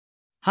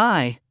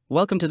Hi,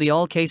 welcome to the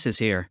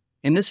AllCasesHere.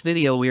 In this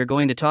video we are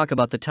going to talk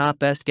about the top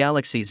best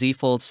Galaxy Z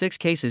Fold 6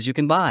 cases you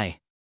can buy.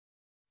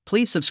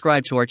 Please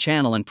subscribe to our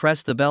channel and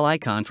press the bell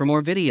icon for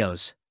more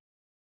videos.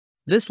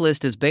 This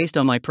list is based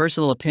on my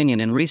personal opinion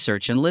and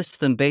research and lists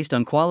them based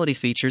on quality,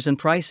 features and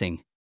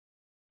pricing.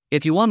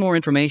 If you want more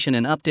information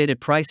and updated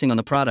pricing on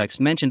the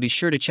products mentioned, be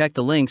sure to check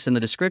the links in the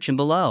description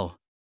below.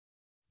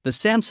 The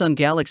Samsung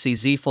Galaxy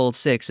Z Fold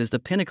 6 is the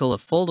pinnacle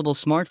of foldable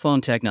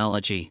smartphone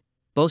technology,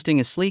 boasting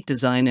a sleek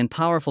design and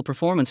powerful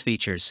performance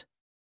features.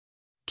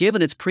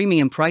 Given its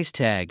premium price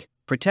tag,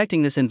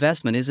 protecting this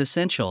investment is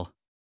essential.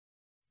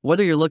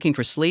 Whether you're looking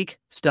for sleek,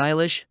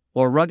 stylish,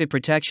 or rugged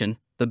protection,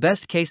 the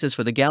best cases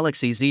for the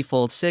Galaxy Z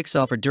Fold 6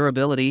 offer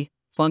durability,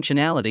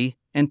 functionality,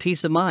 and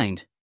peace of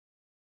mind.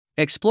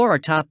 Explore our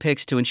top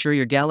picks to ensure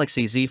your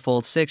Galaxy Z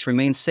Fold 6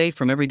 remains safe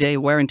from everyday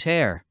wear and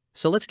tear,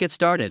 so let's get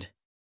started.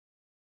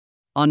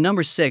 On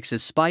number 6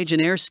 is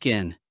Spygen Air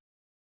Skin.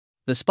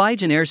 The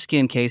Spygen Air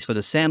Skin case for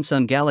the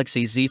Samsung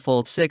Galaxy Z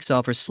Fold 6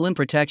 offers slim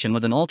protection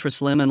with an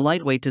ultra-slim and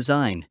lightweight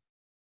design.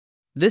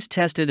 This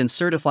tested and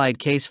certified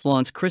case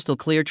flaunts crystal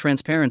clear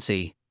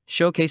transparency,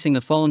 showcasing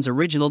the phone's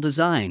original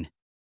design.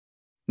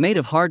 Made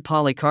of hard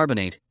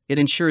polycarbonate, it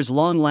ensures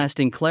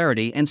long-lasting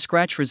clarity and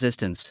scratch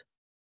resistance.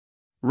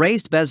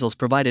 Raised bezels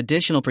provide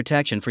additional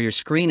protection for your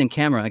screen and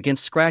camera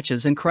against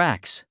scratches and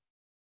cracks.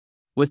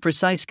 With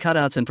precise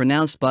cutouts and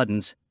pronounced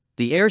buttons,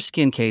 the Air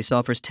Skin case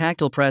offers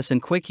tactile press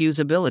and quick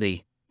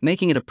usability,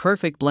 making it a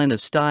perfect blend of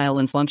style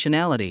and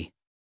functionality.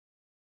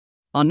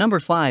 On number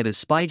 5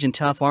 is Spygen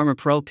Tough Armor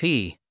Pro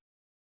P.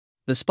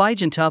 The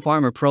Spygen Tough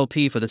Armor Pro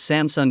P for the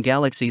Samsung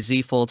Galaxy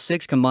Z Fold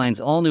 6 combines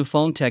all-new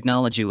phone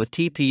technology with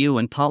TPU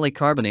and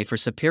polycarbonate for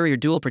superior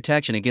dual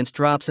protection against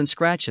drops and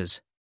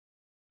scratches.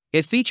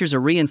 It features a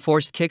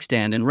reinforced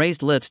kickstand and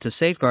raised lips to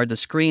safeguard the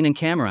screen and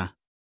camera.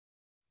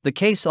 The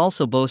case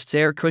also boasts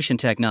air cushion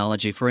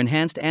technology for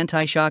enhanced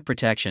anti-shock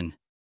protection.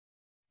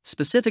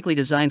 Specifically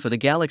designed for the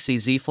Galaxy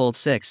Z Fold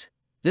 6,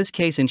 this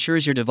case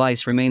ensures your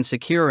device remains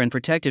secure and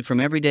protected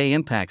from everyday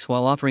impacts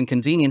while offering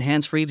convenient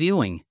hands-free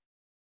viewing.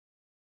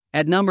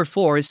 At number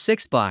 4 is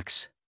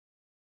 6Box.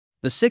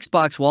 The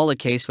 6Box wallet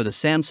case for the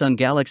Samsung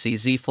Galaxy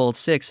Z Fold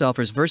 6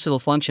 offers versatile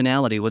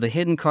functionality with a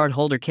hidden card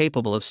holder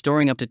capable of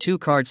storing up to 2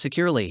 cards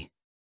securely.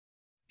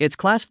 Its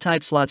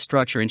clasp-type slot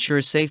structure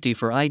ensures safety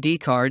for ID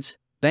cards,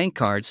 bank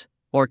cards,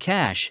 or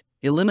cash,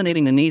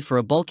 eliminating the need for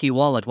a bulky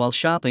wallet while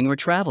shopping or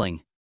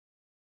traveling.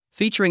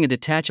 Featuring a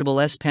detachable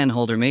S Pen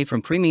holder made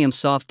from premium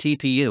soft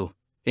TPU,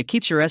 it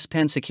keeps your S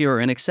Pen secure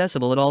and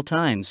accessible at all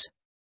times.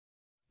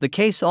 The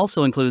case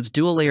also includes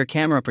dual-layer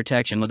camera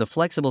protection with a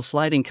flexible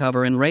sliding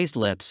cover and raised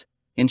lips,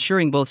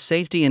 ensuring both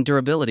safety and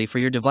durability for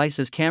your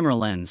device's camera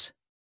lens.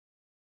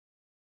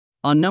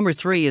 On number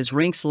 3 is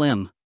Ring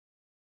Slim.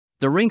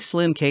 The Ring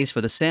Slim case for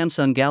the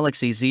Samsung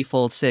Galaxy Z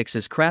Fold 6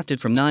 is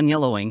crafted from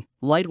non-yellowing,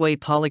 lightweight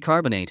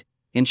polycarbonate,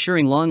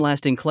 ensuring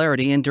long-lasting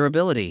clarity and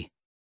durability.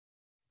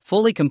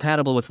 Fully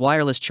compatible with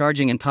wireless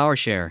charging and power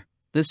share,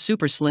 this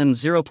super slim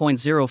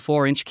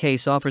 0.04-inch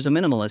case offers a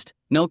minimalist,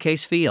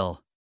 no-case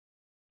feel.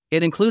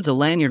 It includes a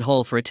lanyard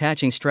hole for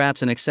attaching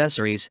straps and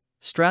accessories,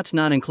 straps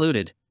not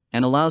included,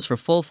 and allows for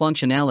full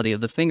functionality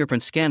of the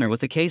fingerprint scanner with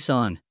the case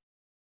on.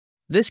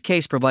 This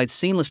case provides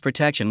seamless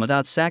protection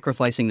without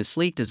sacrificing the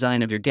sleek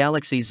design of your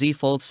Galaxy Z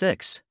Fold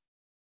 6.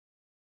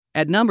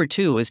 At number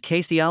 2 is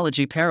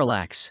Caseology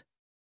Parallax.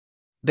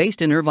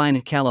 Based in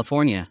Irvine,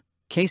 California,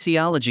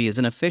 Caseology is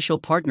an official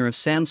partner of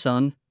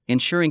Samsung,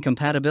 ensuring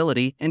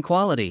compatibility and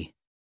quality.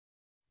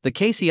 The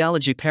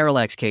Caseology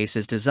Parallax case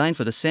is designed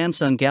for the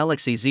Samsung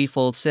Galaxy Z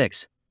Fold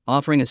 6,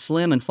 offering a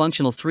slim and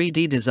functional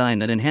 3D design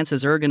that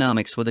enhances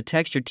ergonomics with a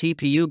textured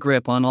TPU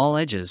grip on all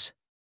edges.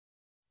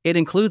 It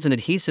includes an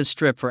adhesive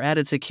strip for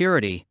added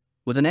security,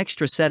 with an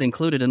extra set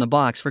included in the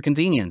box for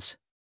convenience.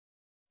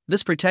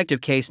 This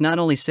protective case not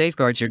only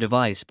safeguards your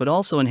device but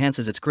also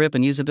enhances its grip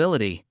and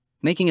usability,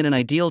 making it an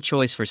ideal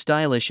choice for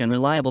stylish and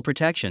reliable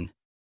protection.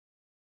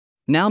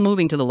 Now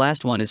moving to the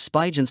last one is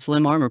Spygen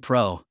Slim Armor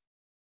Pro.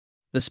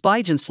 The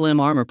Spygen Slim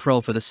Armor Pro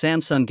for the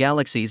Samsung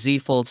Galaxy Z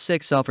Fold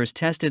 6 offers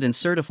tested and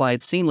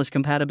certified seamless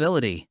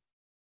compatibility.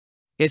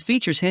 It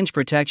features hinge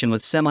protection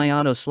with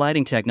semi-auto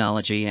sliding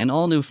technology and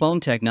all-new foam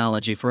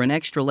technology for an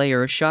extra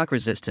layer of shock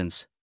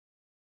resistance.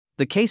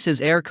 The case's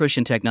air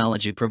cushion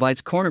technology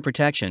provides corner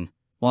protection,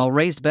 while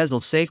raised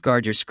bezels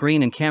safeguard your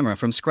screen and camera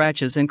from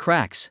scratches and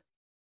cracks.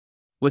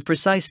 With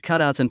precise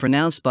cutouts and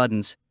pronounced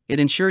buttons, it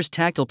ensures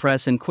tactile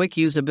press and quick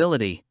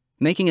usability,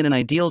 making it an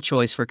ideal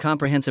choice for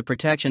comprehensive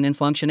protection and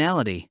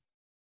functionality.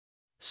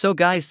 So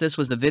guys, this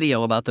was the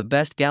video about the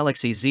best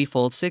Galaxy Z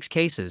Fold 6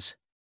 cases.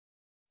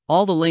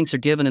 All the links are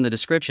given in the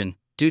description,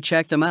 do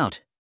check them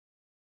out.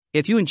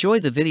 If you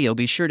enjoyed the video,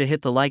 be sure to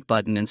hit the like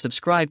button and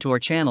subscribe to our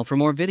channel for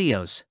more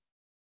videos.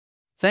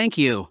 Thank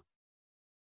you.